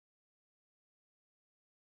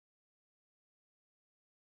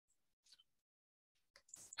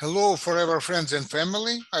Hello, forever friends and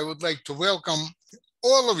family. I would like to welcome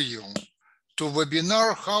all of you to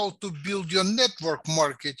webinar How to Build Your Network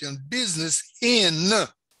Marketing Business in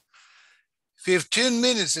 15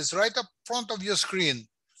 minutes. It's right up front of your screen.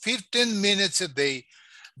 15 minutes a day.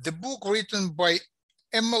 The book written by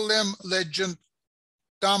MLM Legend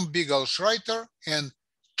Tom Schreiter and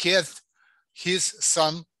Keith, his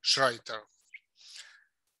son, Schreiter.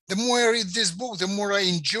 The more I read this book, the more I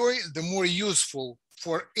enjoy, the more useful.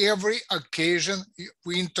 For every occasion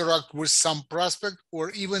we interact with some prospect or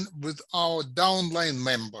even with our downline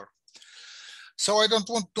member. So I don't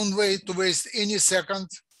want to waste any second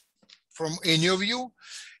from any of you,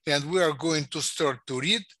 and we are going to start to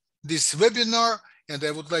read this webinar, and I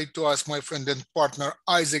would like to ask my friend and partner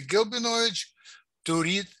Isaac Gelbinovich to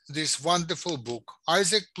read this wonderful book.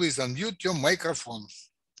 Isaac, please unmute your microphone.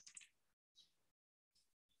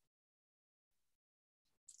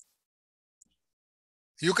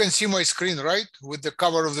 You can see my screen, right? With the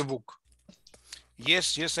cover of the book.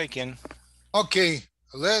 Yes, I can. Okay,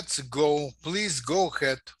 let's go. Please go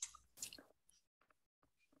ahead.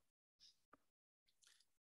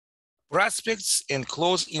 Prospects and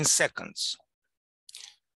close in seconds.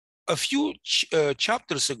 A few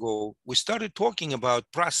chapters ago, we started talking about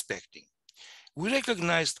prospecting. We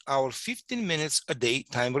recognized our 15 minutes a day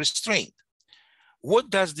time restraint.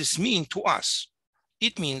 What does this mean to us?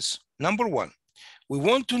 It means, number one, we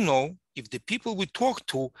want to know if the people we talk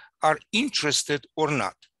to are interested or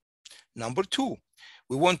not. Number two,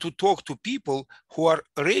 we want to talk to people who are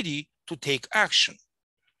ready to take action.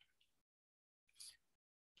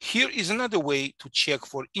 Here is another way to check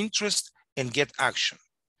for interest and get action.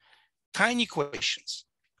 Tiny questions.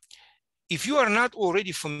 If you are not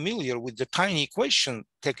already familiar with the tiny question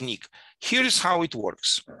technique, here is how it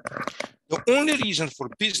works. The only reason for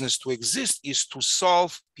business to exist is to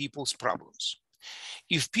solve people's problems.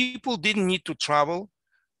 If people didn't need to travel,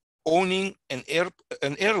 owning an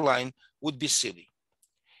airline would be silly.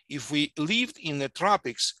 If we lived in the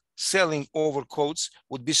tropics, selling overcoats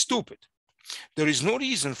would be stupid. There is no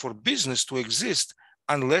reason for business to exist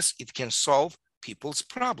unless it can solve people's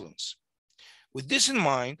problems. With this in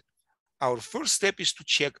mind, our first step is to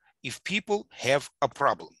check if people have a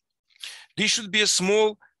problem. This should be a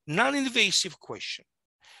small, non-invasive question.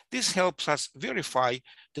 This helps us verify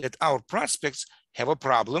that our prospects have a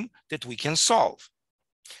problem that we can solve.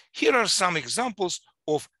 Here are some examples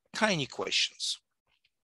of tiny questions.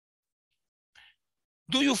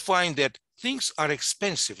 Do you find that things are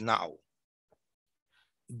expensive now?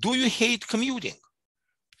 Do you hate commuting?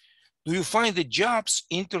 Do you find that jobs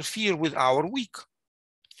interfere with our week?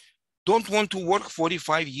 Don't want to work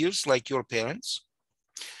 45 years like your parents?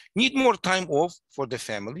 Need more time off for the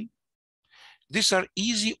family? These are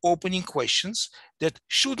easy opening questions that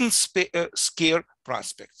shouldn't scare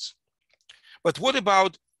prospects. But what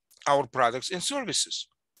about our products and services?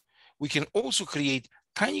 We can also create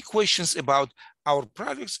tiny questions about our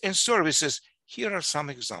products and services. Here are some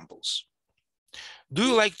examples. Do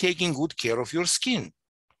you like taking good care of your skin?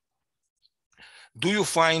 Do you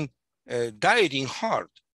find dieting hard?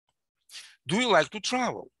 Do you like to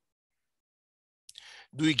travel?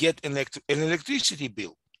 Do you get an electricity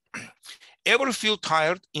bill? Ever feel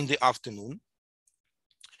tired in the afternoon?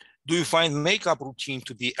 Do you find makeup routine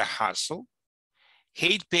to be a hassle?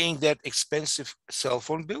 Hate paying that expensive cell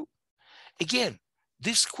phone bill? Again,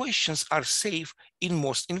 these questions are safe in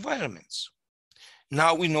most environments.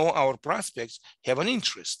 Now we know our prospects have an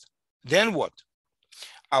interest. Then what?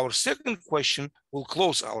 Our second question will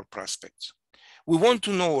close our prospects. We want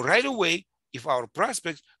to know right away if our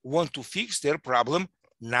prospects want to fix their problem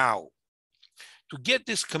now. To get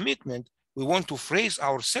this commitment, we want to phrase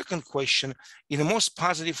our second question in the most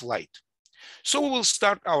positive light. So we will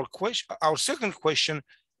start our second question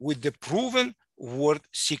with the proven word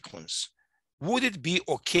sequence. Would it be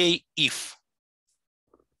okay if?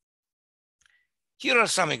 Here are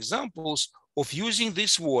some examples of using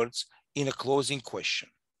these words in a closing question.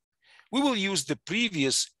 We will use the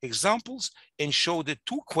previous examples and show the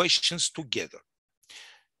two questions together.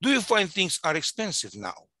 Do you find things are expensive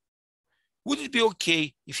now? Would it be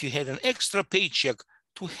okay if you had an extra paycheck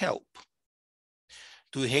to help?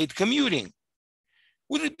 Do you hate commuting?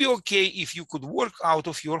 Would it be okay if you could work out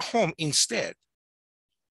of your home instead?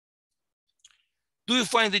 Do you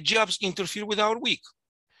find the jobs interfere with our week?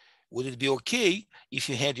 Would it be okay if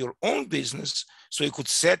you had your own business so you could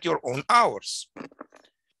set your own hours?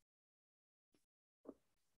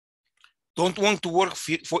 Don't want to work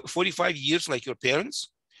 45 years like your parents?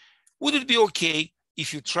 Would it be okay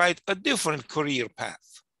if you tried a different career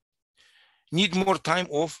path? Need more time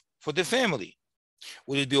off for the family?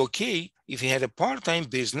 Would it be okay if you had a part-time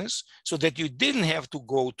business so that you didn't have to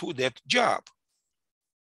go to that job?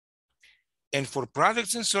 And for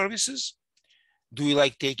products and services, do you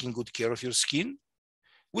like taking good care of your skin?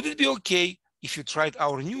 Would it be okay if you tried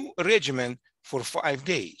our new regimen for 5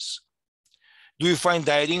 days? Do you find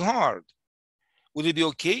dieting hard? Would it be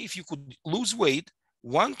okay if you could lose weight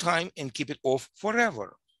one time and keep it off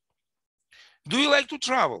forever? Do you like to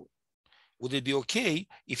travel? Would it be okay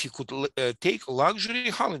if you could take luxury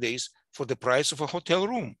holidays for the price of a hotel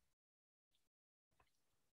room?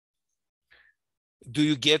 Do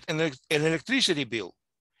you get an electricity bill?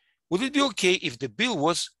 Would it be okay if the bill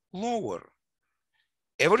was lower?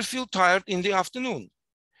 Ever feel tired in the afternoon?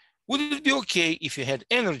 Would it be okay if you had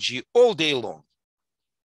energy all day long?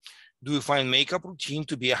 Do you find makeup routine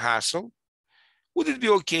to be a hassle? Would it be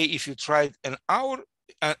okay if you tried an hour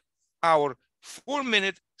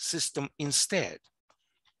 4-minute system instead?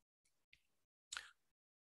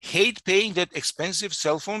 Hate paying that expensive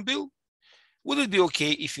cell phone bill? Would it be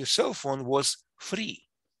okay if your cell phone was free?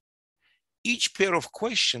 Each pair of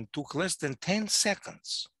questions took less than 10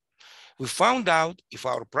 seconds. We found out if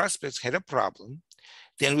our prospects had a problem,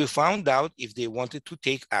 then we found out if they wanted to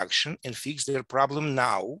take action and fix their problem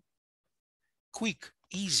now. Quick,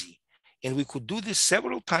 easy, and we could do this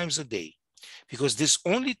several times a day because this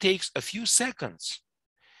only takes a few seconds.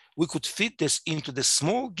 We could fit this into the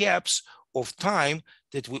small gaps of time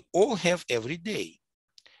that we all have every day.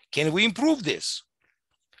 Can we improve this?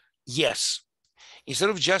 Yes.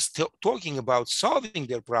 Instead of just talking about solving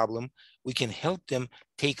their problem, we can help them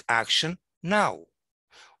take action now.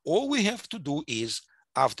 All we have to do is,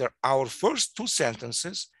 after our first 2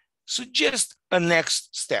 sentences, suggest a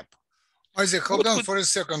next step. Isaac, hold on for a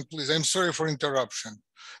second, please. I'm sorry for interruption,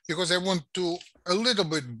 because I want to a little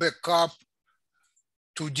bit back up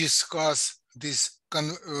to discuss this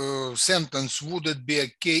sentence, would it be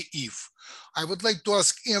okay if? I would like to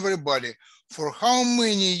ask everybody, for how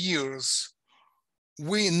many years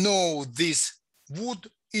we know this, would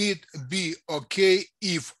it be okay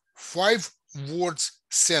if 5 words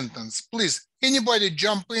sentence? Please, anybody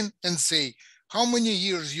jump in and say, how many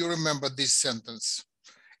years you remember this sentence?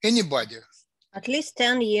 Anybody? At least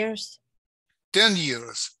 10 years. 10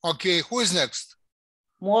 years. Okay, who is next?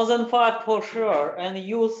 More than 5 for sure, and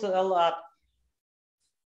use a lot.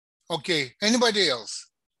 Okay, anybody else?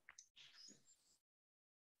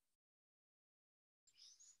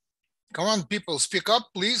 Come on, people, speak up,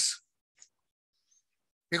 please.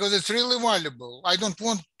 Because it's really valuable. I don't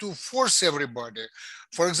want to force everybody.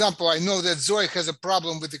 For example, I know that Zoe has a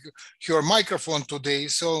problem with her microphone today,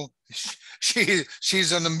 so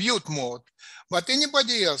she's on a mute mode. But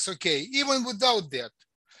anybody else, okay, even without that,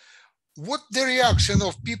 what the reaction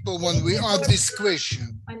of people when we ask this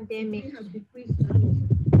question? Pandemic.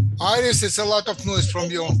 Iris, it's a lot of noise from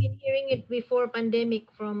you. I've been hearing it before pandemic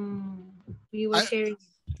from we were sharing.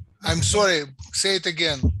 I'm sorry, say it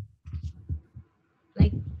again.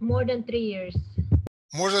 Like more than 3 years.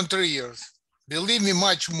 More than 3 years. Believe me,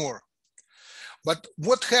 much more. But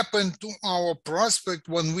what happened to our prospect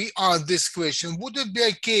when we asked this question? Would it be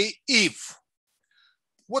okay if?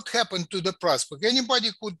 What happened to the prospect?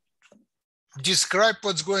 Anybody could describe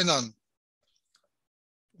what's going on?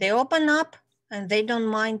 They open up and they don't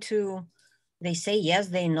mind to, they say yes,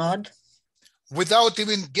 they nod. Without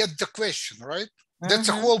even get the question, right? That's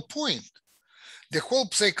the whole point. The whole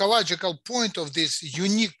psychological point of this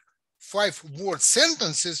unique 5-word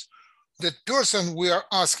sentences, that person we are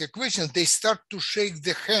asking a question, they start to shake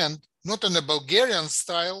the hand, not in a Bulgarian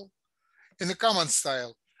style, in a common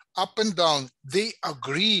style, up and down. They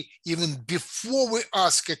agree even before we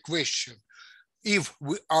ask a question. If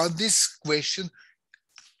we ask this question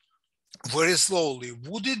very slowly,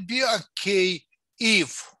 would it be okay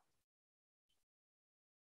if?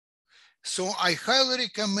 So I highly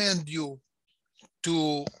recommend you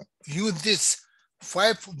to use this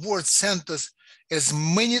 5-word sentence as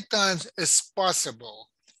many times as possible.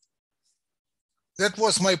 That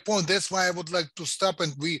was my point. That's why I would like to stop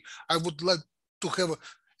and I would like to have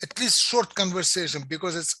at least short conversation,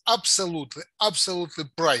 because it's absolutely, absolutely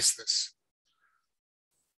priceless.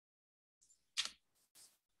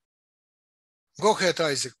 Go ahead,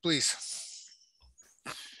 Isaac, please.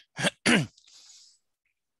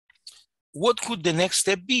 What could the next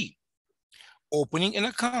step be? Opening an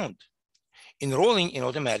account, enrolling in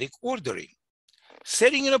automatic ordering,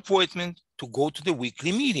 setting an appointment to go to the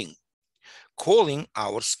weekly meeting, calling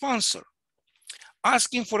our sponsor,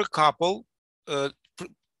 asking for a couple,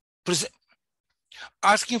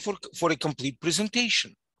 asking for a complete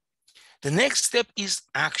presentation. The next step is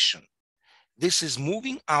action. This is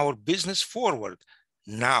moving our business forward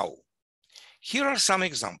now. Here are some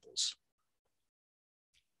examples.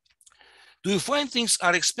 Do you find things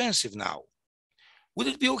are expensive now? Would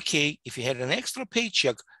it be okay if you had an extra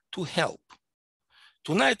paycheck to help?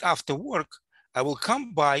 Tonight after work, I will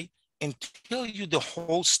come by and tell you the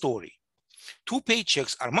whole story. 2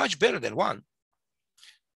 paychecks are much better than 1.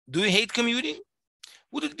 Do you hate commuting?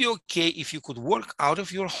 Would it be okay if you could work out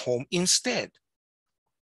of your home instead?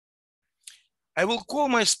 I will call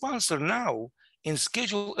my sponsor now and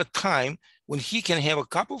schedule a time when he can have a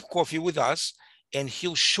cup of coffee with us and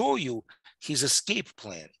he'll show you his escape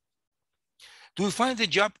plan. Do you find the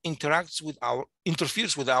job interferes with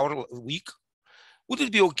our week? Would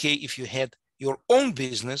it be okay if you had your own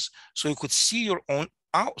business so you could see your own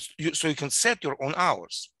hours, so you can set your own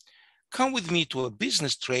hours? Come with me to a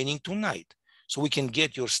business training tonight so we can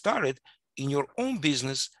get you started in your own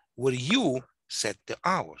business where you set the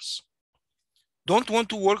hours. Don't want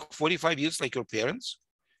to work 45 years like your parents?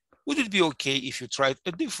 Would it be okay if you tried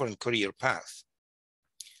a different career path?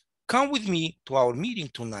 Come with me to our meeting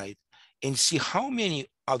tonight and see how many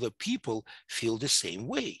other people feel the same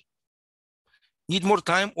way. Need more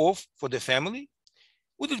time off for the family?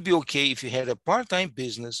 Would it be okay if you had a part-time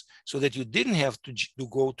business so that you didn't have to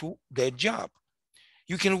go to that job?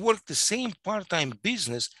 You can work the same part-time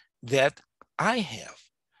business that I have.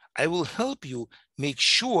 I will help you make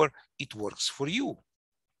sure it works for you.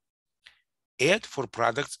 Ad for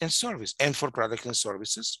products and service and for products and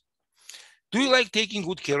services. Do you like taking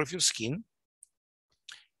good care of your skin?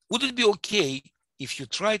 Would it be okay if you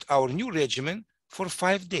tried our new regimen for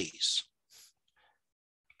 5 days?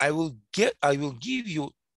 I will give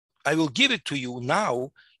it to you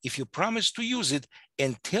now if you promise to use it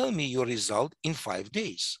and tell me your result in 5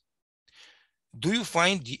 days. Do you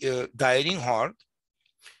find dieting hard?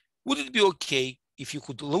 Would it be okay if you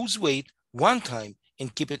could lose weight one time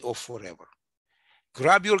and keep it off forever?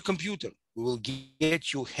 Grab your computer. We will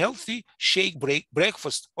get you healthy shake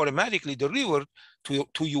breakfast automatically delivered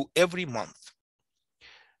to you every month.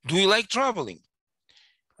 Do you like traveling?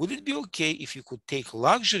 Would it be okay if you could take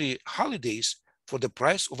luxury holidays for the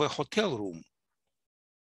price of a hotel room?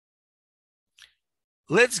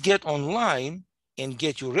 Let's get online and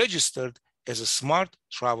get you registered as a smart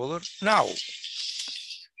traveler now.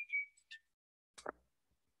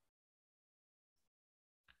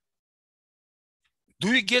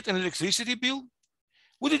 Do you get an electricity bill?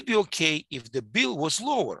 Would it be okay if the bill was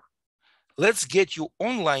lower? Let's get you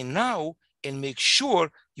online now and make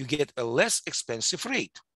sure you get a less expensive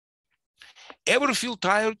rate. Ever feel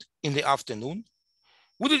tired in the afternoon?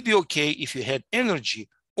 Would it be okay if you had energy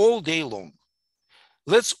all day long?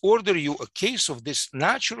 Let's order you a case of this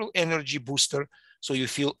natural energy booster so you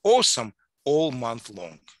feel awesome all month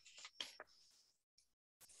long.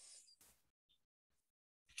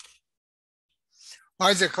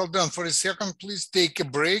 Isaac, hold on for a second. Please take a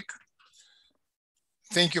break.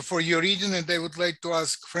 Thank you for your reading, and I would like to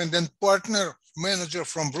ask friend and partner manager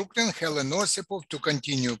from Brooklyn, Helen Osipov, to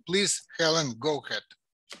continue. Please, Helen, go ahead.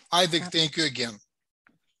 Isaac, thank you again.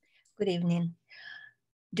 Good evening.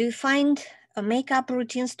 Do you find makeup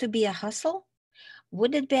routines to be a hustle?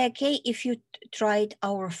 Would it be okay if you tried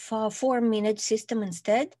our 4-minute system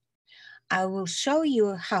instead? I will show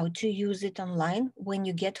you how to use it online when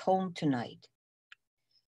you get home tonight.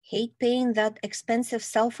 Hate paying that expensive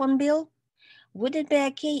cell phone bill? Would it be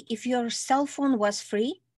okay if your cell phone was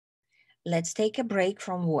free? Let's take a break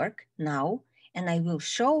from work now, and I will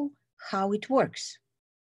show how it works.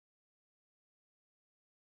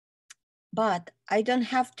 But I don't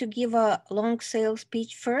have to give a long sales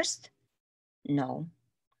pitch first? No.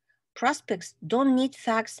 Prospects don't need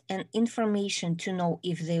facts and information to know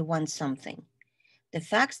if they want something. The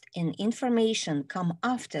facts and information come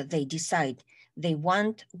after they decide they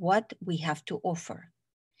want what we have to offer.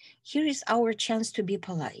 Here is our chance to be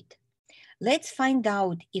polite. Let's find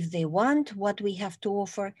out if they want what we have to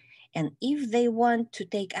offer and if they want to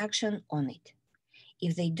take action on it.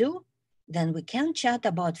 If they do, then we can chat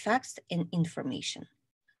about facts and information.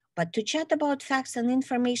 But to chat about facts and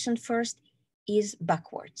information first is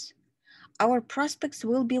backwards. Our prospects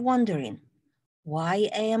will be wondering why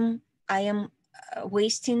I am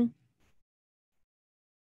wasting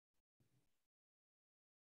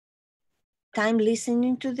time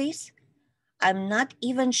listening to this. I'm not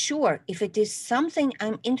even sure if it is something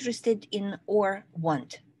I'm interested in or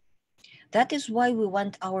want. That is why we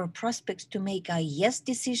want our prospects to make a yes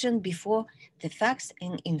decision before the facts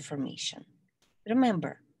and information.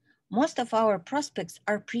 Remember, most of our prospects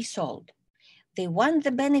are pre-sold. They want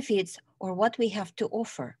the benefits or what we have to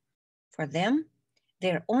offer. For them,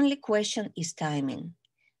 their only question is timing.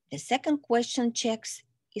 The second question checks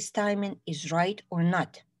is timing is right or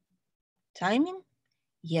not. Timing?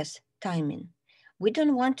 Yes, timing. We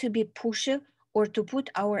don't want to be pushy or to put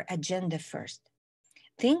our agenda first.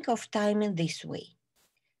 Think of timing this way.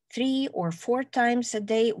 3 or 4 times a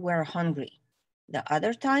day we're hungry. The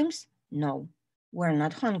other times, no, we're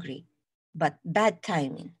not hungry, but bad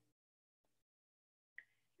timing.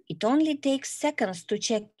 It only takes seconds to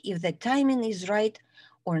check if the timing is right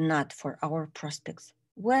or not for our prospects.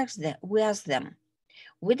 We ask them,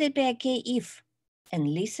 would it be okay if, and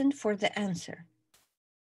listen for the answer.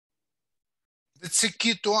 That's a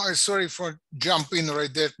key to, sorry for jumping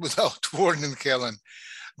right there without warning, Helen.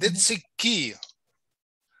 That's a key.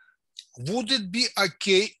 Would it be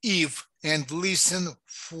okay if, and listen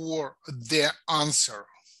for the answer?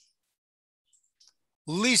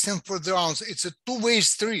 Listen for the answer. It's a two-way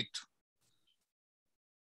street.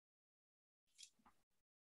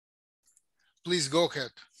 Please go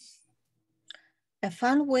ahead. A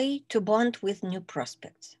fun way to bond with new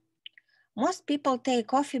prospects. Most people take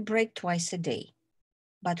coffee break twice a day.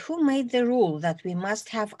 But who made the rule that we must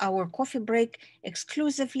have our coffee break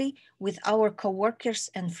exclusively with our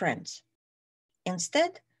coworkers and friends?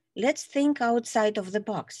 Instead, let's think outside of the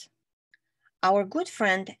box. Our good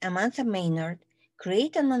friend Amantha Maynard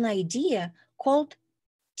created an idea called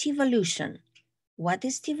T-volution. What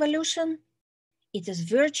is T-volution? It is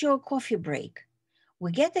virtual coffee break.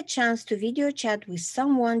 We get a chance to video chat with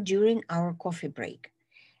someone during our coffee break.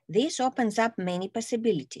 This opens up many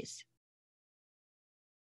possibilities.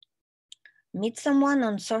 Meet someone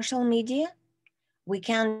on social media? We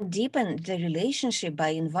can deepen the relationship by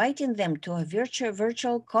inviting them to a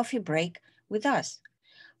virtual coffee break with us.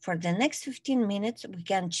 For the next 15 minutes, we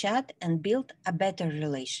can chat and build a better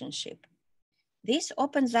relationship. This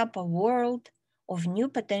opens up a world of new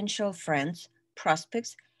potential friends,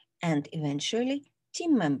 prospects, and eventually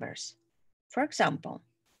team members. For example,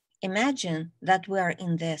 imagine that we are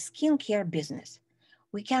in the skincare business.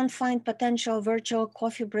 We can find potential virtual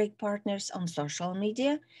coffee break partners on social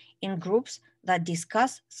media in groups that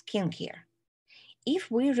discuss skincare. If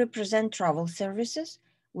we represent travel services,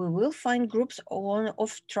 we will find groups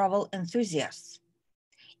of travel enthusiasts.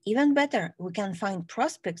 Even better, we can find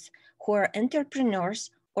prospects who are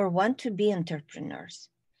entrepreneurs or want to be entrepreneurs.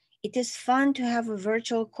 It is fun to have a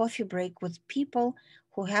virtual coffee break with people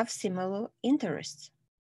who have similar interests.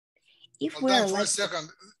 If Hold on for a second,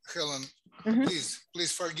 Helen.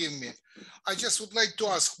 Please forgive me. I just would like to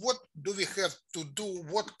ask, what do we have to do?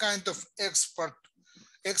 What kind of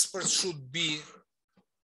experts should be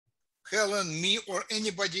Helen, me, or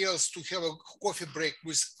anybody else to have a coffee break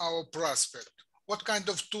with our prospect? What kind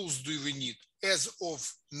of tools do we need as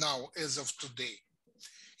of now, as of today?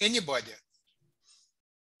 Anybody?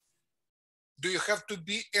 Do you have to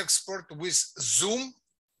be expert with Zoom?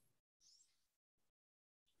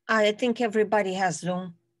 I think everybody has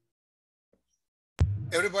Zoom.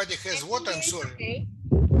 Everybody has what? I'm sorry. Okay.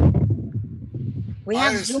 We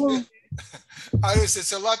have Zoom. Iris,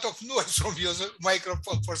 it's a lot of noise from your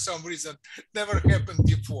microphone for some reason. Never happened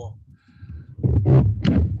before.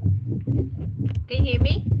 Can you hear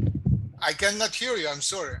me? I cannot hear you. I'm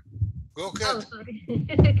sorry. Go ahead. Oh, sorry.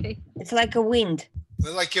 Okay. It's like a wind.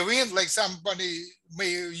 Like a wind, like somebody may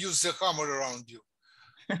use the hammer around you.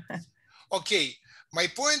 Okay. My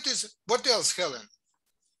point is, what else, Helen?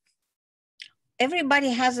 Everybody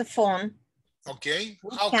has a phone. Okay.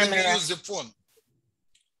 How can we use the phone?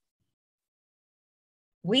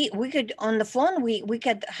 We could, on the phone, we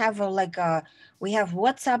could have we have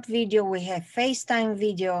WhatsApp video, we have FaceTime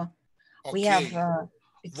video. Okay. We have,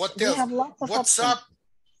 what we else? have lots of WhatsApp,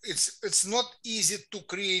 options. it's not easy to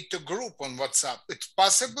create a group on WhatsApp. It's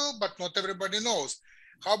possible, but not everybody knows.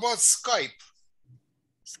 How about Skype?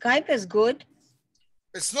 Skype is good.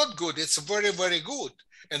 It's not good. It's very, very good.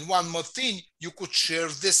 And one more thing, you could share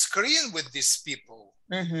the screen with these people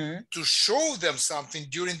to show them something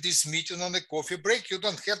during this meeting on the coffee break. You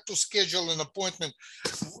don't have to schedule an appointment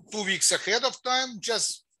 2 weeks ahead of time.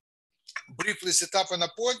 Just briefly set up an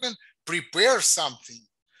appointment, prepare something.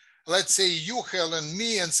 Let's say you, Helen,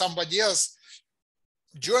 me, and somebody else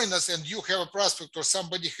join us, and you have a prospect or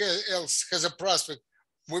somebody else has a prospect.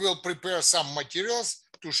 We will prepare some materials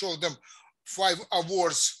to show them 5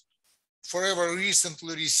 awards forever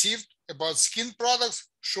recently received about skin products,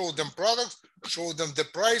 show them products, show them the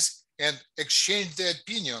price, and exchange their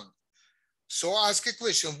opinion. So ask a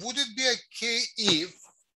question, would it be okay if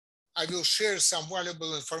I will share some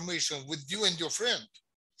valuable information with you and your friend?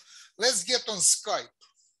 Let's get on Skype.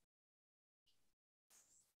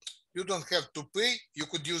 You don't have to pay. You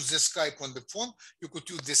could use the Skype on the phone. You could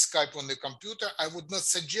use the Skype on the computer. I would not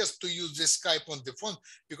suggest to use the Skype on the phone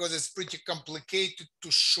because it's pretty complicated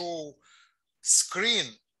to show screen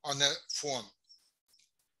on a phone.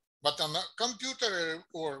 But on a computer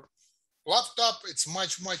or laptop, it's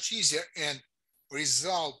much easier and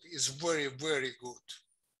result is very good.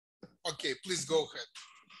 Okay, please go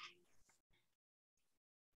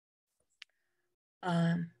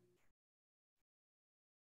ahead.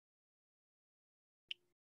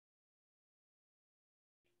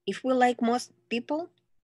 If we, like most people,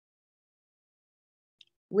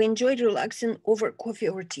 we enjoyed relaxing over coffee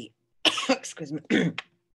or tea. Excuse me.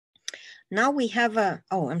 Now we have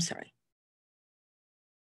I'm sorry.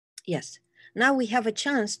 Yes, now we have a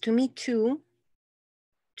chance to meet two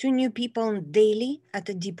new people daily at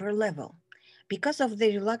a deeper level. Because of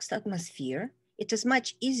the relaxed atmosphere, it is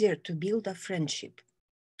much easier to build a friendship.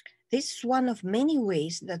 This is one of many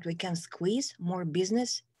ways that we can squeeze more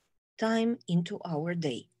business time into our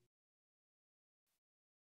day.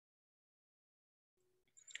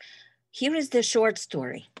 Here is the short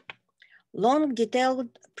story. Long, detailed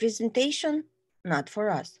presentation, not for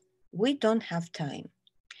us. We don't have time.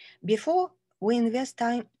 Before we invest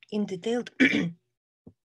time in detailed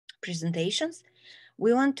presentations,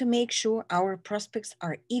 we want to make sure our prospects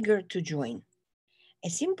are eager to join. A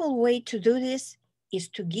simple way to do this is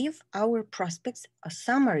to give our prospects a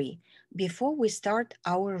summary before we start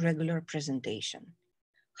our regular presentation.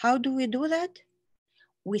 How do we do that?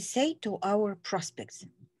 We say to our prospects,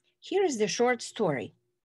 here is the short story.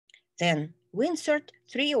 Then we insert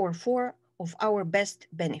 3 or 4 of our best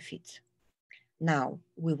benefits. Now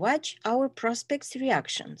we watch our prospects'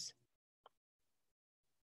 reactions.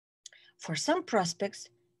 For some prospects,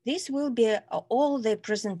 this will be all the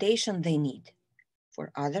presentation they need.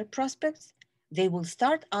 For other prospects, they will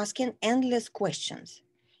start asking endless questions.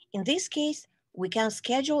 In this case, we can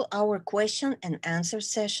schedule our question and answer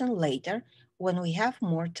session later when we have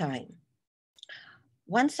more time.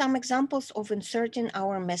 Want some examples of inserting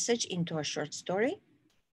our message into a short story?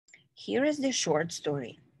 Here is the short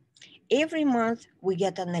story. Every month we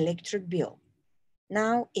get an electric bill.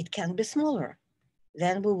 Now it can be smaller.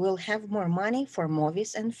 Then we will have more money for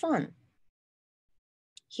movies and fun.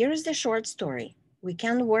 Here is the short story. We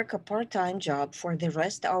can work a part-time job for the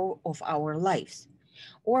rest of our lives.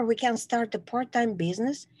 Or we can start a part-time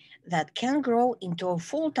business that can grow into a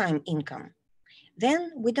full-time income.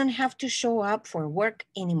 Then we don't have to show up for work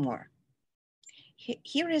anymore.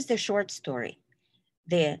 Here is the short story.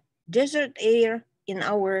 The desert air in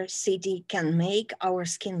our city can make our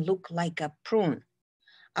skin look like a prune.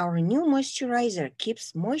 Our new moisturizer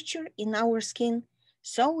keeps moisture in our skin,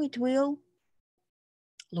 so it will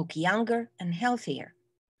look younger and healthier.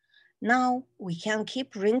 Now we can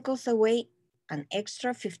keep wrinkles away an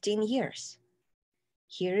extra 15 years.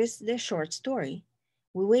 Here is the short story.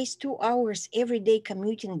 We waste 2 hours every day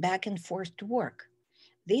commuting back and forth to work.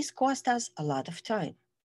 This costs us a lot of time.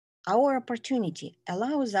 Our opportunity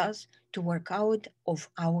allows us to work out of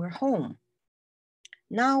our home.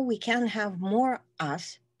 Now we can have more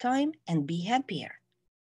us time and be happier.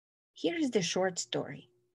 Here is the short story.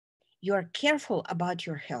 You are careful about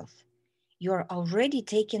your health. You are already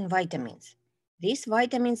taking vitamins. These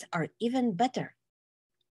vitamins are even better.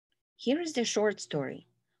 Here is the short story.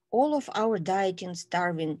 All of our dieting,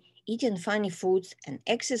 starving, eating funny foods, and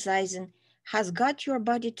exercising has got your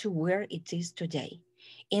body to where it is today.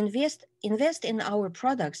 Invest in our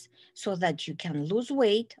products so that you can lose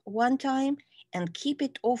weight one time and keep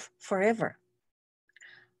it off forever.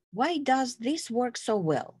 Why does this work so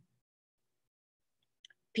well?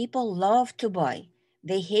 People love to buy.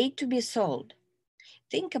 They hate to be sold.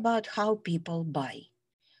 Think about how people buy.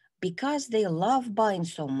 Because they love buying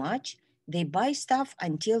so much, they buy stuff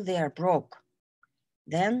until they are broke.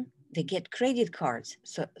 Then they get credit cards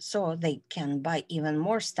so they can buy even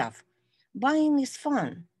more stuff. Buying is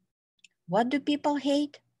fun. What do people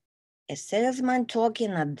hate? A salesman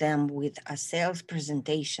talking at them with a sales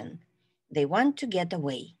presentation. They want to get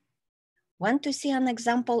away. Want to see an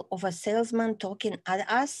example of a salesman talking at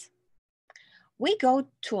us? We go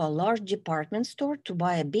to a large department store to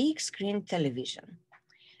buy a big screen television.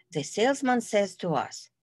 The salesman says to us,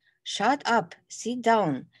 "Shut up, sit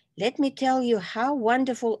down. Let me tell you how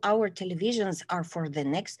wonderful our televisions are for the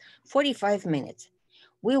next 45 minutes.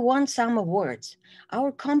 We won some awards.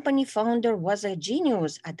 Our company founder was a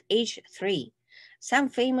genius at age 3. Some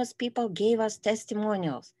famous people gave us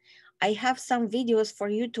testimonials. I have some videos for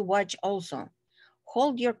you to watch also.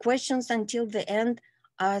 Hold your questions until the end,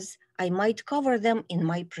 as I might cover them in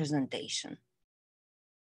my presentation."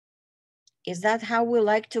 Is that how we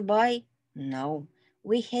like to buy? No,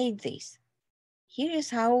 we hate this. Here is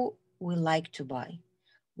how we like to buy.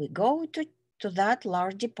 We go to that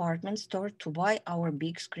large department store to buy our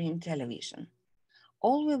big screen television.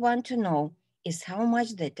 All we want to know is how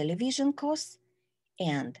much the television costs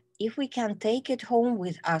and if we can take it home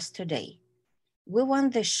with us today. We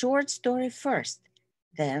want the short story first.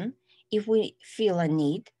 Then, if we feel a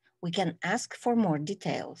need, we can ask for more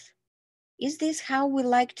details. Is this how we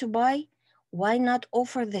like to buy? Why not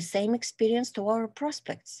offer the same experience to our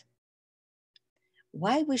prospects?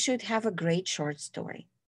 Why we should have a great short story.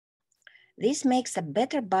 This makes a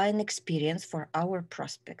better buying experience for our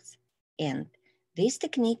prospects. And this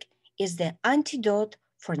technique is the antidote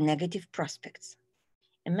for negative prospects.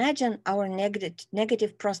 Imagine our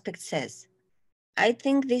negative prospect says, I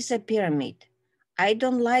think this is a pyramid. I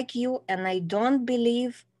don't like you and I don't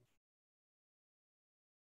believe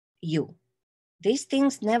you. These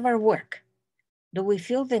things never work. Do we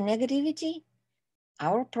feel the negativity?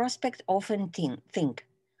 Our prospects often think,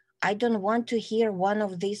 I don't want to hear one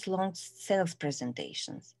of these long sales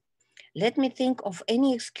presentations. Let me think of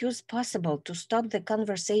any excuse possible to stop the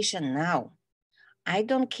conversation now. I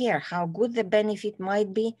don't care how good the benefit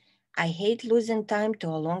might be. I hate losing time to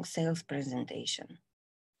a long sales presentation.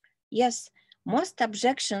 Yes, most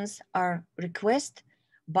objections are requests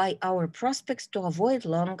by our prospects to avoid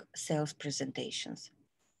long sales presentations.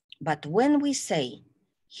 But when we say,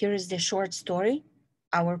 here is the short story,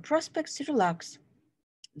 our prospects relax.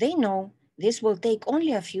 They know this will take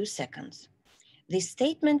only a few seconds. This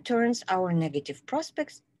statement turns our negative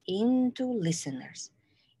prospects into listeners,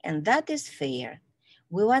 and that is fair.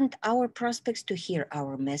 We want our prospects to hear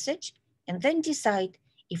our message and then decide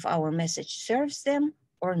if our message serves them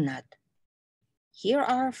or not. Here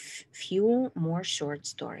are a few more short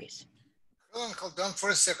stories. Hold on for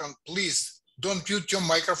a second, please. Don't mute your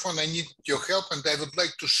microphone. I need your help, and I would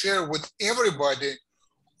like to share with everybody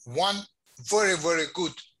one very, very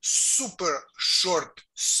good, super short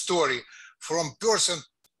story from person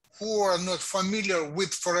who are not familiar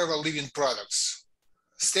with Forever Living products.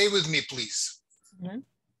 Stay with me, please. Mm-hmm.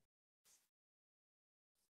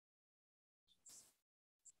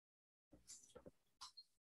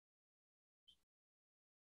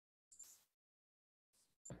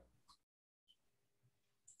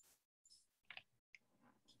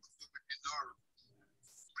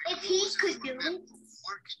 If he could do it.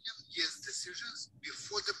 Marketing, yes, decisions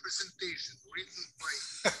before the presentation, written by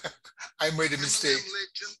I made a mistake. MLM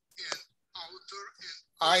Legend and author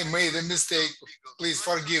and I made a mistake. Please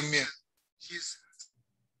forgive me. He's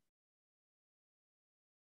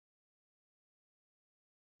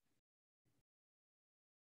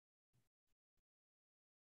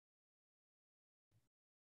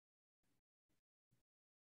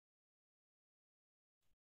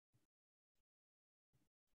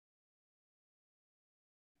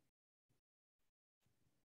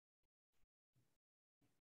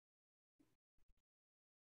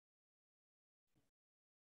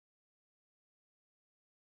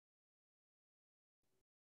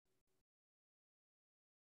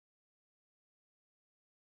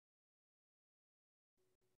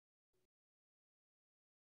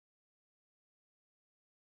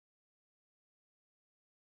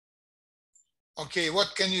okay.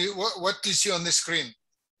 What can you? What do you see on the screen?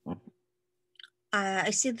 I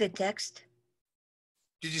see the text.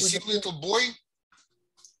 Did you see a little boy?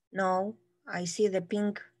 No, I see the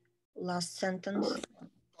pink last sentence.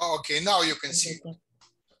 Oh, okay, now you can see.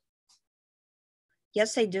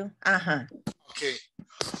 Yes, I do. Okay.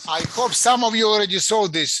 I hope some of you already saw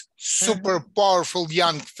this super powerful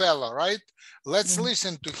young fella, right? Let's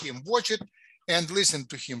listen to him. Watch it and listen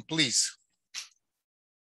to him, please.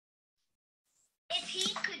 If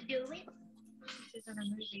he could do it,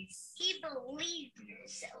 he believed in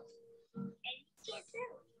himself, and he can't do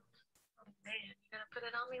it. Oh man, you're gonna put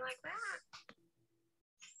it on me like that?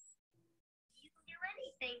 You can do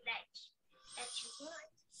anything that you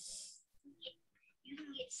want. You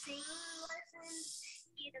can get singing lessons,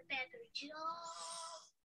 get a better job,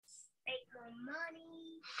 make more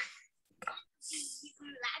money. You can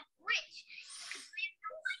be like rich. You could live in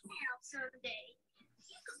the White House someday.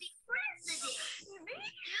 You could be president. Do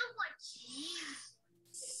what you want.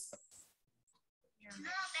 It's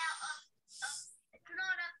not about it's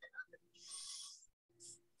not up to other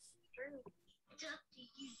people. It's up to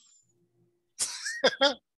you.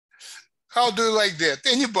 How do you like that?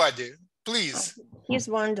 Anybody, please. He's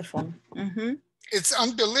wonderful. It's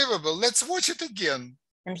unbelievable. Let's watch it again.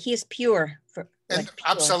 And he's pure. And pure.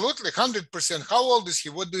 Absolutely, 100%. How old is he?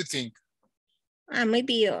 What do you think?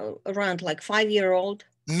 Maybe around like 5-year-old.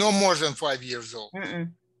 No more than 5 years old.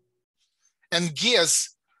 And guess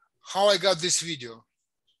how I got this video?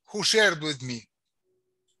 Who shared with me?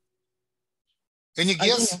 Any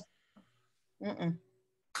guess?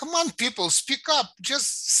 Come on, people, speak up.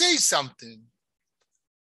 Just say something.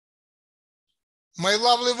 My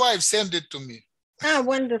lovely wife sent it to me. Ah,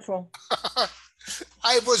 wonderful.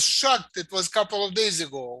 I was shocked. It was a couple of days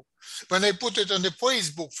ago when I put it on the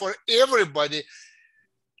Facebook for everybody.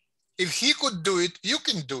 If he could do it, you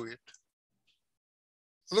can do it.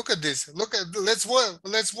 Look at this. Look at,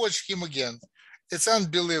 let's watch him again. It's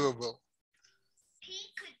unbelievable.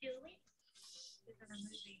 He could do it.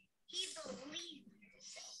 He believed in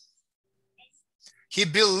himself. He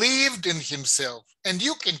believed in himself, and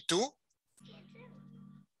you can too. Can't do. You're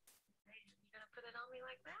gonna put it on me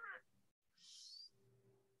like that.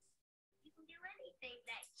 You can do anything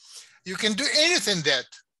that You can do anything that.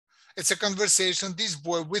 It's a conversation, this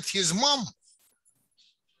boy with his mom.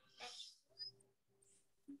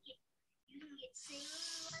 you can get singing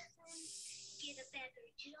lessons, get a better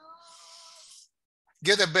job,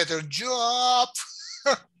 Get a better job,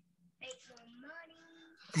 make more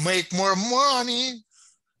money. make more money.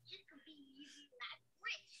 You could be like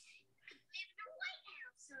rich. You could live in the White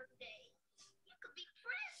House someday. You could be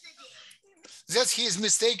president. That he is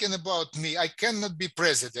mistaken about me. I cannot be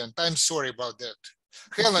president. I'm sorry about that.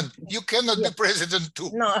 Helen, you cannot be president too.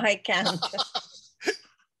 No, I can't. Do what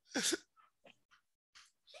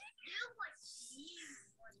you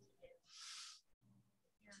want to do.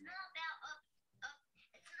 It's not about it's not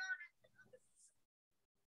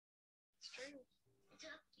it's true. It's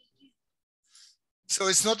up to you. So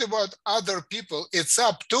it's not about other people. It's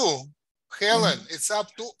up to Helen. It's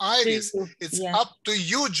up to Iris. It's Yeah. up to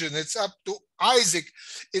Eugene. It's up to Isaac.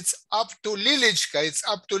 It's up to Lilichka. It's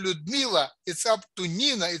up to Ludmila. It's up to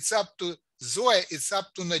Nina. It's up to Zoya. It's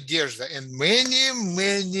up to Nadezhda, and many,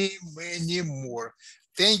 many, many more.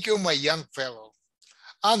 Thank you, my young fellow.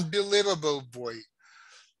 Unbelievable boy.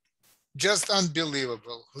 Just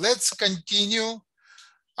unbelievable. Let's continue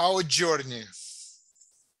our journey.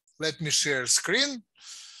 Let me share screen.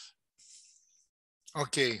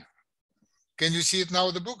 Okay. Can you see it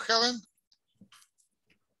now, the book, Helen?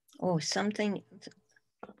 Oh, something.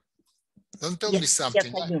 Don't tell Yes, me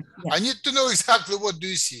something. Yes, I do. Yeah. I need to know exactly what do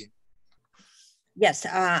you see. Yes,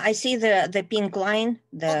 I see the pink line.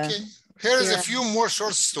 Okay. Here is a here. few more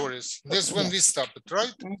short stories. This when we stop it,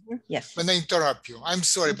 right? Yes. When I interrupt you. I'm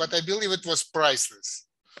sorry, but I believe it was priceless.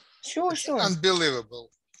 Sure, It's sure.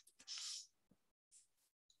 unbelievable.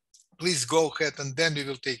 Please go ahead and then we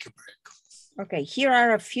will take a break. Okay, here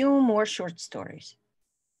are a few more short stories.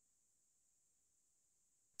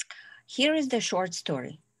 Here is the short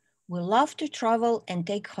story. We love to travel and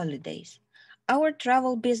take holidays. Our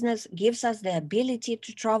travel business gives us the ability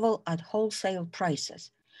to travel at wholesale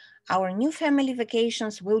prices. Our new family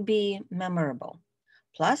vacations will be memorable.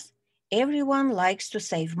 Plus, everyone likes to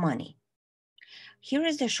save money. Here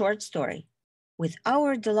is the short story. With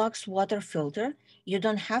our deluxe water filter, you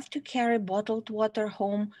don't have to carry bottled water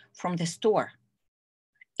home from the store.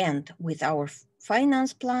 And with our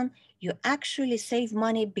finance plan, you actually save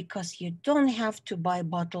money because you don't have to buy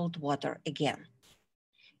bottled water again.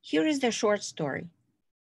 Here is the short story.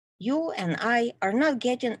 You and I are not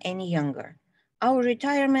getting any younger. Our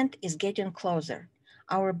retirement is getting closer.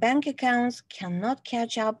 Our bank accounts cannot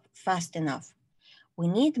catch up fast enough. We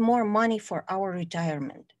need more money for our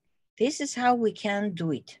retirement. This is how we can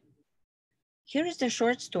do it. Here is the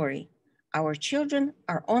short story. Our children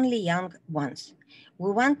are only young ones. We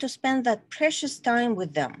want to spend that precious time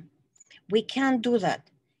with them. We can't do that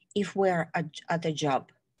if we're at a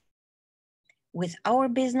job. With our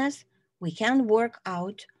business, we can work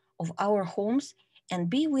out of our homes and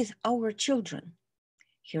be with our children.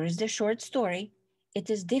 Here is the short story. It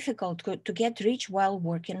is difficult to get rich while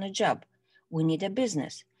working a job. We need a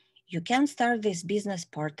business. You can start this business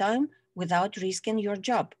part-time without risking your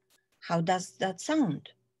job. How does that sound?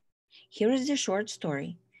 Here is the short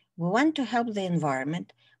story. We want to help the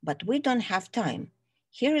environment, but we don't have time.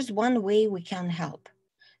 Here is one way we can help.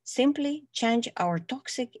 Simply change our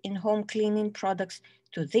toxic in-home cleaning products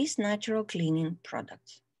to these natural cleaning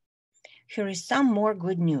products. Here is some more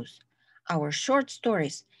good news. Our short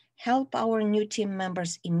stories help our new team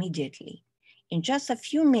members immediately. In just a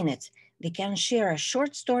few minutes, they can share a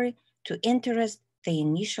short story to interest the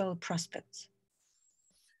initial prospects.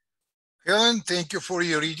 Helen, thank you for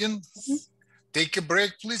your reading. Take a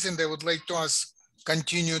break, please, and I would like to ask,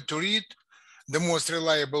 continue to read the most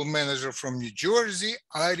reliable manager from New Jersey,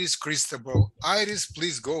 Iris Christabel. Iris,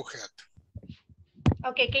 please go ahead.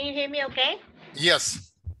 Okay, can you hear me okay?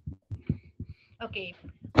 Yes. Okay,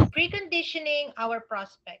 preconditioning our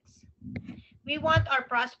prospects. We want our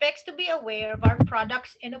prospects to be aware of our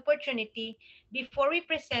products and opportunity before we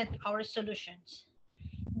present our solutions.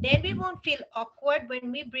 Then we won't feel awkward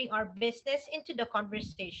when we bring our business into the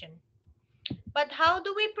conversation. But how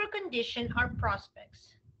do we precondition our prospects?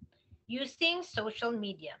 using social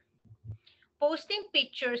media. Posting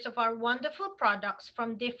pictures of our wonderful products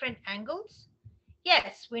from different angles?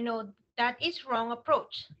 Yes, we know that is wrong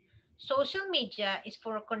approach. Social media is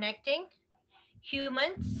for connecting.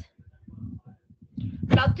 Humans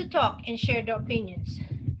love to talk and share their opinions.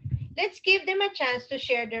 Let's give them a chance to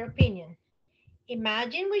share their opinion.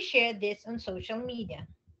 Imagine we share this on social media.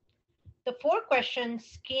 The 4-question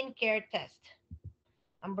skincare test.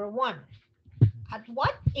 Number 1. At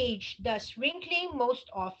what age does wrinkling most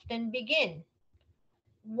often begin?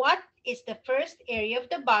 What is the first area of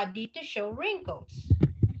the body to show wrinkles?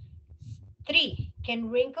 3. Can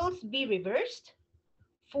wrinkles be reversed?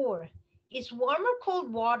 4. Is warm or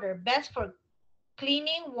cold water best for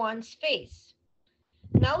cleaning one's face?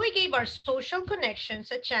 Now we gave our social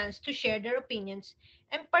connections a chance to share their opinions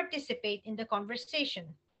and participate in the conversation.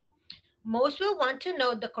 Most will want to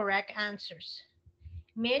know the correct answers.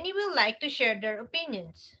 Many will like to share their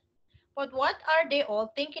opinions. But what are they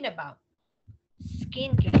all thinking about?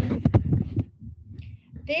 Skincare.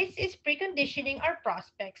 This is preconditioning our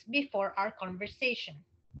prospects before our conversation.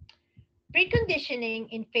 Preconditioning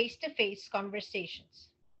in face-to-face conversations.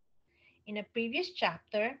 In a previous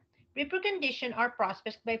chapter, we precondition our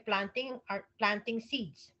prospects by planting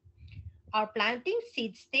seeds. Our planting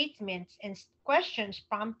seed statements and questions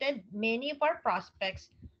prompted many of our prospects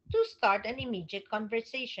to start an immediate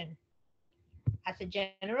conversation. As a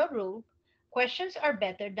general rule, questions are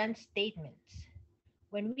better than statements.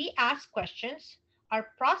 When we ask questions, our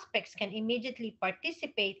prospects can immediately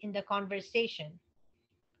participate in the conversation.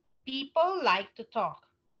 People like to talk.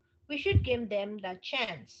 We should give them that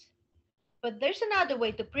chance. But there's another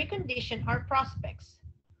way to precondition our prospects.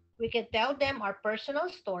 We can tell them our personal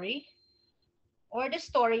story or the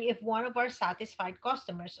story of one of our satisfied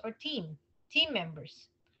customers or team members.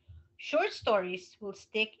 Short stories will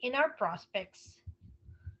stick in our prospects'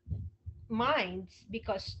 minds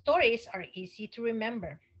because stories are easy to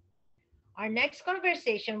remember. Our next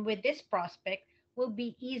conversation with this prospect will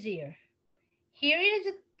be easier. Here is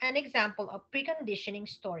an example of preconditioning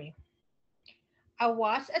story. I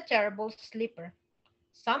was a terrible sleeper.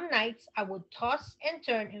 Some nights I would toss and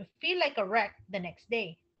turn and feel like a wreck the next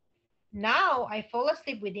day. Now I fall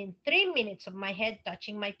asleep within 3 minutes of my head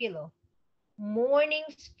touching my pillow.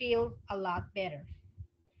 Mornings feel a lot better.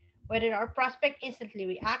 Whether our prospect instantly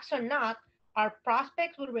reacts or not, our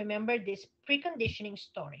prospect will remember this preconditioning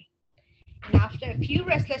story. And after a few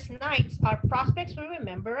restless nights, our prospects will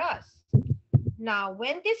remember us. Now,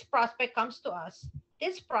 when this prospect comes to us,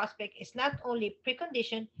 this prospect is not only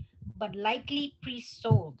preconditioned, but likely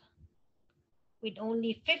pre-sold. With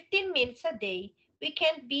only 15 minutes a day, we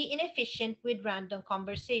can't be inefficient with random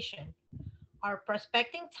conversation. Our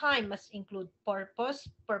prospecting time must include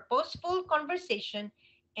purposeful conversation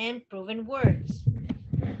and proven words.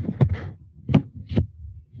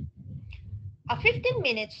 A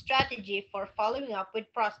 15-minute strategy for following up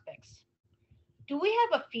with prospects. Do we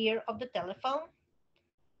have a fear of the telephone?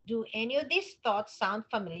 Do any of these thoughts sound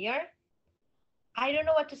familiar? I don't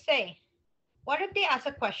know what to say. What if they ask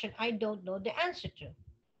a question I don't know the answer to?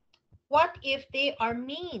 What if they are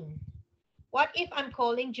mean? What if I'm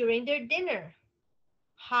calling during their dinner?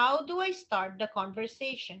 How do I start the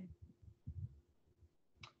conversation?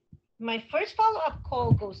 My first follow-up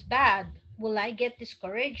call goes bad. Will I get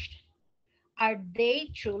discouraged? Are they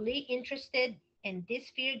truly interested and this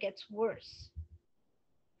fear gets worse?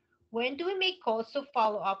 When do we make calls to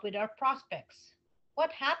follow up with our prospects?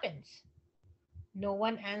 What happens? No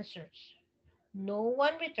one answers. No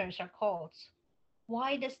one returns our calls.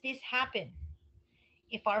 Why does this happen?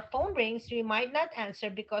 If our phone rings, we might not answer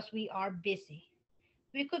because we are busy.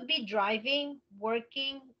 We could be driving,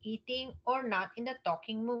 working, eating, or not in the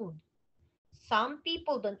talking mood. Some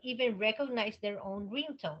people don't even recognize their own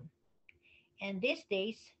ringtone. And these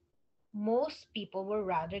days, most people would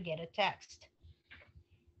rather get a text.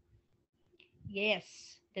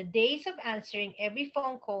 Yes, the days of answering every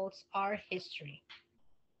phone calls are history.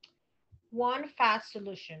 One fast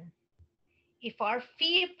solution. If our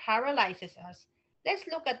fear paralyzes us, let's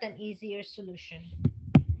look at an easier solution.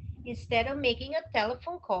 Instead of making a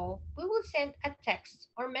telephone call, we will send a text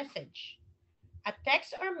or message. A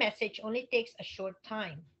text or message only takes a short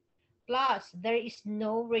time. Plus, there is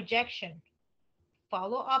no rejection.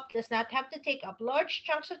 Follow-up does not have to take up large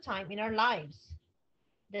chunks of time in our lives.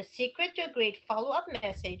 The secret to a great follow-up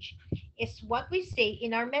message is what we say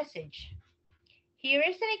in our message. Here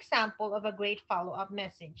is an example of a great follow-up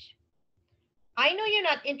message. I know you're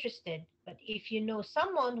not interested, but if you know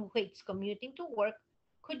someone who hates commuting to work,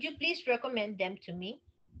 could you please recommend me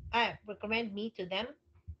to them?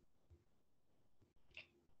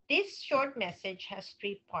 This short message has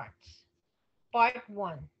 3 parts. Part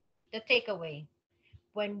 1, the takeaway.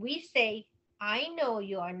 When we say, I know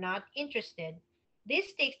you are not interested,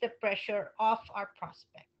 this takes the pressure off our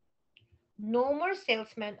prospect. No more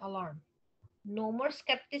salesman alarm. No more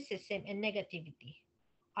skepticism and negativity.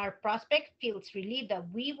 Our prospect feels relieved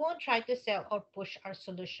that we won't try to sell or push our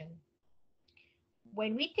solution.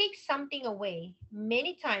 When we take something away,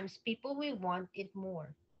 many times people will want it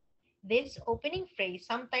more. This opening phrase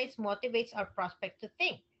sometimes motivates our prospect to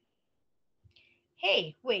think,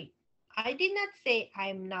 hey, wait, I did not say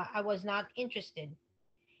I was not interested.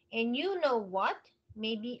 And you know what?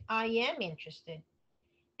 Maybe I am interested.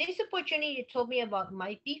 This opportunity you told me about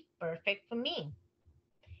might be perfect for me.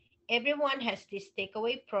 Everyone has this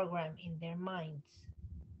takeaway program in their minds.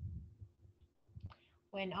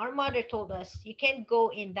 When our mother told us, you can't go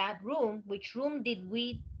in that room, which room did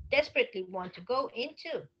we desperately want to go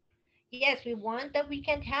into? Yes, we want that we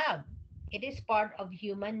can't have. It is part of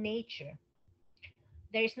human nature.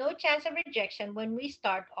 There is no chance of rejection when we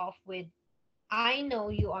start off with, I know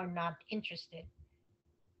you are not interested.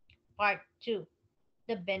 Part 2,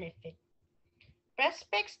 the benefit.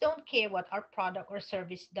 Prospects don't care what our product or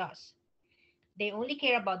service does. They only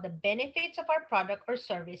care about the benefits of our product or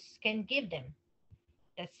service can give them.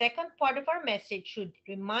 The second part of our message should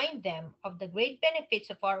remind them of the great benefits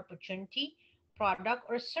of our opportunity, product,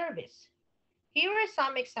 or service. Here are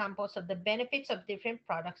some examples of the benefits of different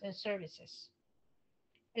products and services.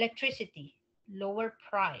 Electricity, lower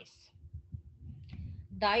price.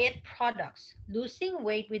 Diet products, losing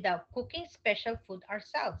weight without cooking special food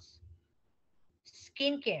ourselves.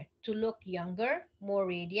 Skincare, to look younger, more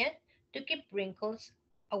radiant, to keep wrinkles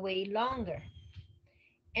away longer.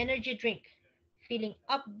 Energy drink, feeling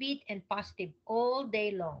upbeat and positive all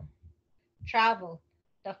day long. Travel,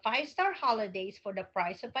 the 5-star holidays for the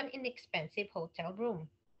price of an inexpensive hotel room.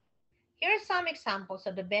 Here are some examples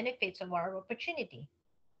of the benefits of our opportunity.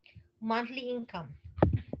 Monthly income.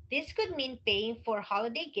 This could mean paying for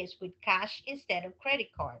holiday gifts with cash instead of credit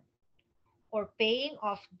card, or paying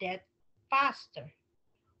off debt faster,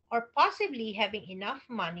 or possibly having enough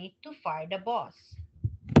money to fire the boss.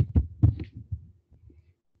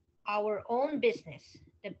 Our own business.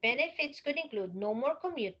 The benefits could include no more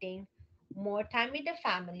commuting, more time with the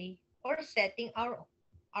family, or setting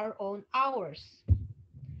our own hours.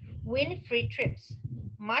 Win free trips.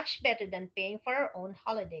 Much better than paying for our own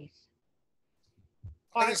holidays.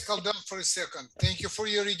 Please calm down for a second. Thank you for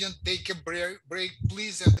your reading. Take a break,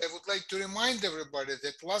 please. And I would like to remind everybody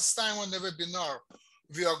that last time on the webinar,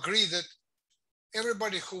 we agreed that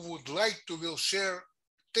everybody who would like to will share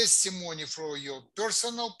testimony for your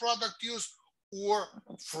personal product use or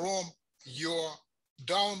from your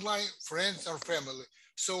downline friends or family.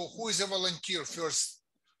 So who is a volunteer first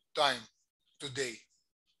time today?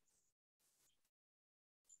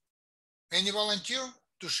 Any volunteer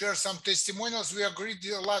to share some testimonials? We agreed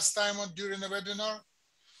the last time during the webinar.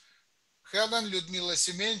 Helen, Ludmila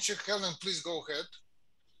Semenchik. Helen, please go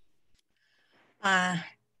ahead.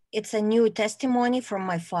 It's a new testimony from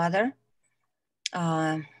my father.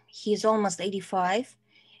 He's almost 85,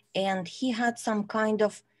 and he had some kind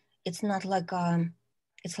of, it's not like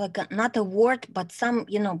not a wart, but some,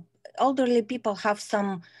 elderly people have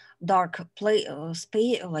some dark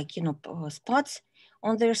spots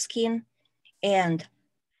on their skin. And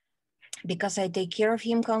because I take care of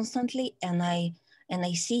him constantly, and I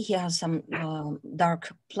see he has some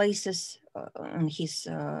dark places on his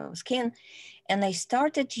skin, and I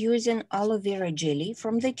started using aloe vera jelly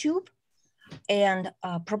from the tube and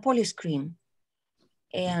propolis cream,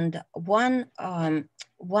 and one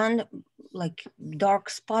like dark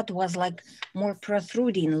spot was like more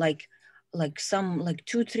protruding, like some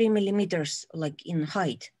 2-3 millimeters like in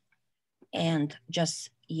height. And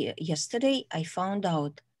just yesterday I found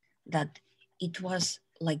out that it was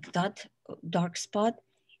like that dark spot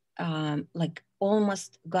like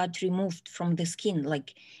almost got removed from the skin,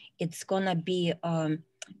 like it's gonna be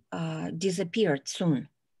disappeared soon,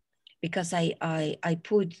 because I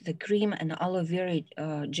put the cream and aloe vera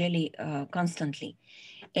jelly constantly.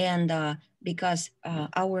 And because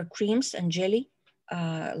our creams and jelly,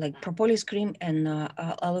 like propolis cream and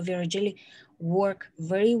aloe vera jelly, work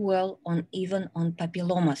very well on even on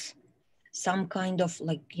papillomas, some kind of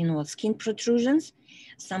skin protrusions.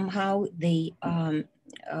 Somehow they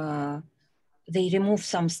remove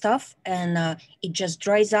some stuff, and it just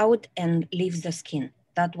dries out and leaves the skin.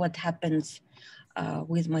 That's what happens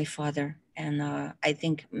with my father. And I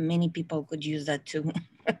think many people could use that too.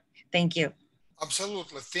 Thank you.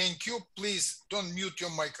 Absolutely. Thank you. Please don't mute your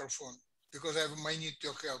microphone because I might need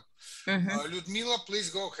your help. Mm-hmm. Ludmila, please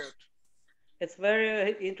go ahead. It's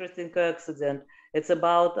very interesting coincidence. It's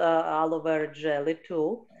about aloe vera jelly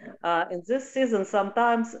too. In this season,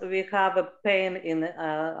 sometimes we have a pain in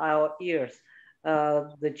our ears.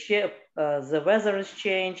 The weather is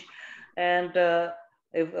changed, and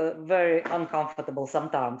very uncomfortable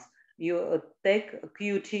sometimes. You take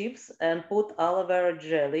Q-tips and put aloe vera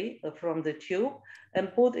jelly from the tube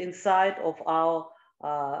and put inside of our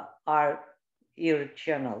ear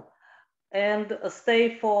channel and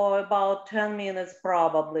stay for about 10 minutes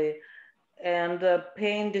probably, and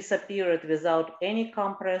pain disappeared without any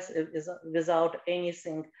compress, without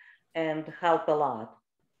anything, and help a lot.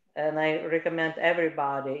 And I recommend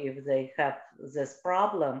everybody, if they have this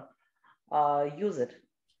problem, use it.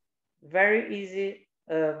 Very easy,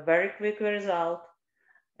 very quick result,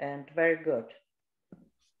 and very good.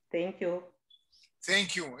 Thank you.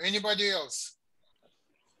 Thank you. Anybody else?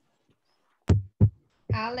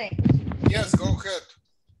 Alex. Yes, go ahead.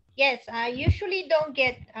 Yes, I usually don't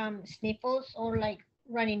get sniffles or like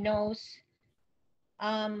runny nose.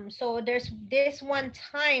 So there's this one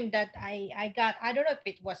time that I got, I don't know if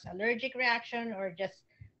it was allergic reaction or just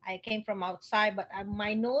I came from outside, but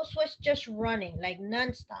my nose was just running like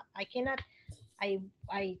nonstop. I cannot, I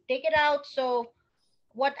take it out. So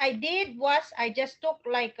what I did was I just took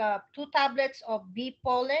like 2 tablets of bee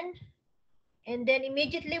pollen, and then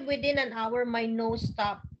immediately within an hour my nose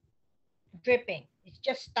stopped dripping. It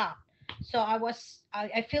just stopped. So I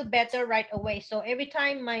feel better right away. So every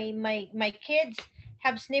time my kids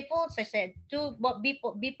have sniffles, I said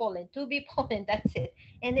bee pollen, 2 bee pollen, that's it,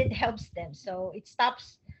 and it helps them. So it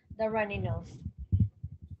stops the runny nose.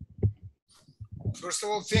 First of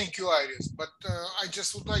all, thank you, Iris. But I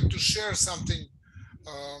just would like to share something,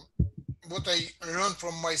 what I learned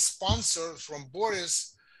from my sponsor, from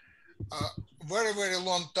Boris, very, very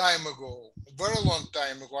long time ago. Very long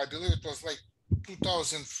time ago. I believe it was like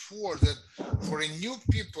 2004, that for a new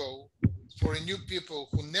people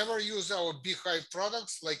who never use our beehive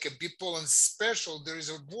products, like a bee pollen special, there is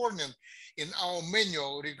a warning in our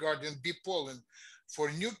manual regarding bee pollen. For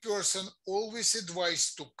a new person, always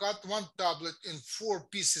advise to cut 1 tablet in 4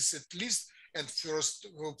 pieces at least, and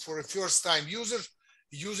for a first-time user,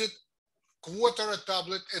 use it quarter a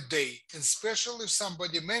tablet a day, and especially if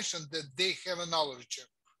somebody mentioned that they have an allergy.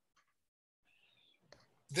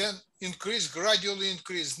 Then gradually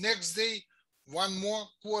increase. Next day, 1 more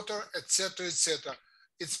quarter, etc., etc.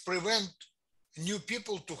 It's prevent new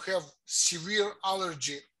people to have severe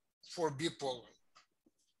allergy for bee pollen.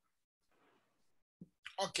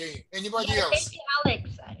 Okay, anybody else? Thank you,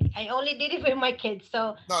 Alex. I only did it with my kids,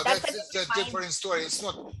 so no, that's a different story. It's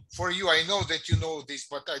not for you. I know that you know this,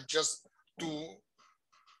 but I just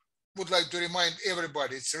would like to remind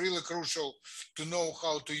everybody, it's really crucial to know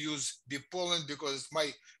how to use bee pollen, because it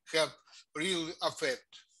might have real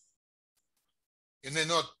effect in a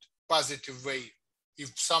not positive way if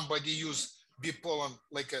somebody use bee pollen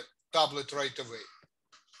like a tablet right away.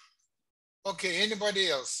 Okay, anybody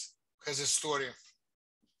else has a story?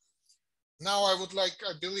 Now I would like,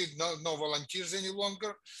 I believe no volunteers any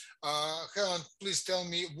longer. Helen, please tell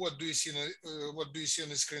me, what do you see on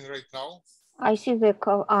the screen right now? I see the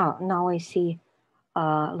now I see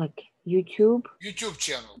like YouTube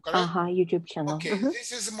channel, correct? YouTube channel. Okay,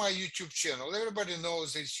 this is my YouTube channel. Everybody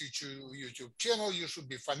knows this YouTube channel. You should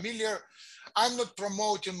be familiar. I'm not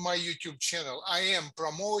promoting my YouTube channel. I am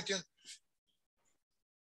promoting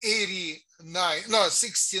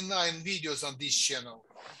 69 videos on this channel.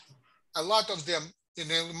 A lot of them,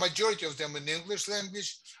 majority of them in English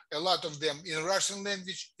language, a lot of them in Russian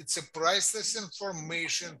language. It's a priceless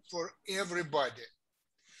information for everybody.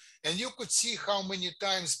 And you could see how many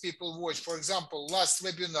times people watch. For example, last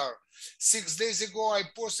webinar, 6 days ago, I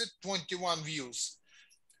posted 21 views.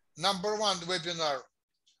 Number 1 webinar,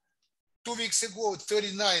 2 weeks ago,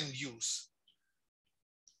 39 views.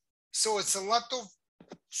 So it's a lot of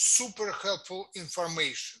super helpful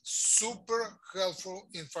information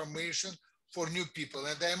for new people.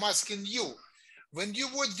 And I'm asking you, when you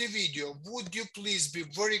watch the video, would you please be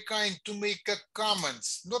very kind to make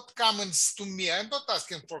comments, not comments to me. I'm not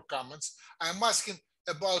asking for comments. I'm asking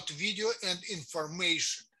about video and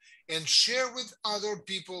information, and share with other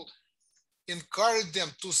people, encourage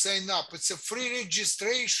them to sign up. It's a free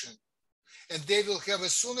registration, and they will have,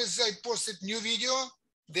 as soon as I post a new video,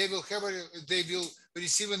 they will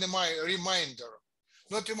receive a reminder,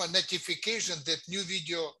 not a notification that new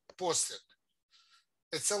video posted.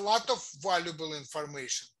 It's a lot of valuable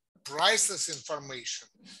information, priceless information.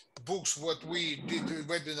 Books, what we did in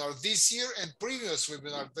webinar this year and previous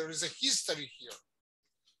webinar, there is a history here.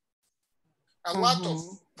 A lot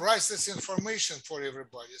of priceless information for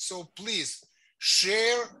everybody. So please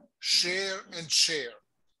share share, and share.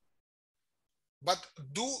 But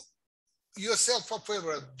do yourself a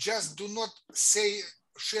favor, just do not say,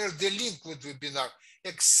 share the link with webinar.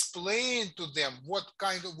 Explain to them what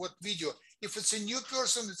video. If it's a new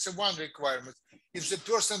person, it's a one requirement. If the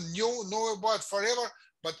person know about forever,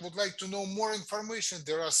 but would like to know more information,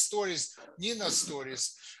 there are stories, Nina's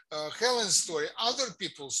stories, Helen's story, other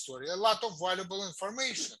people's story, a lot of valuable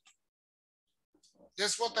information.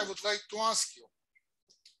 That's what I would like to ask you.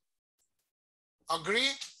 Agree?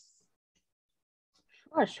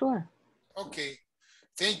 Sure. Okay.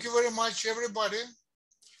 Thank you very much, everybody.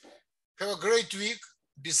 Have a great week.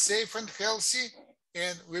 Be safe and healthy.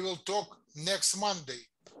 And we will talk next Monday.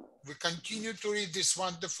 We continue to read this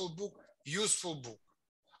wonderful book, useful book,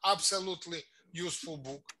 absolutely useful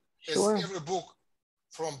book, Sure. as every book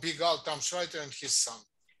from Big Al, Tom Schreiter, and his son.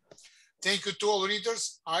 Thank you to all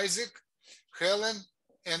readers, Isaac, Helen,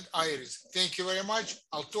 and Iris. Thank you very much.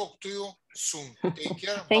 I'll talk to you soon. Take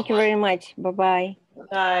care. Thank you very much. Bye-bye.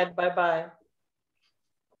 Bye.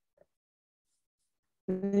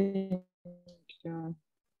 Bye-bye.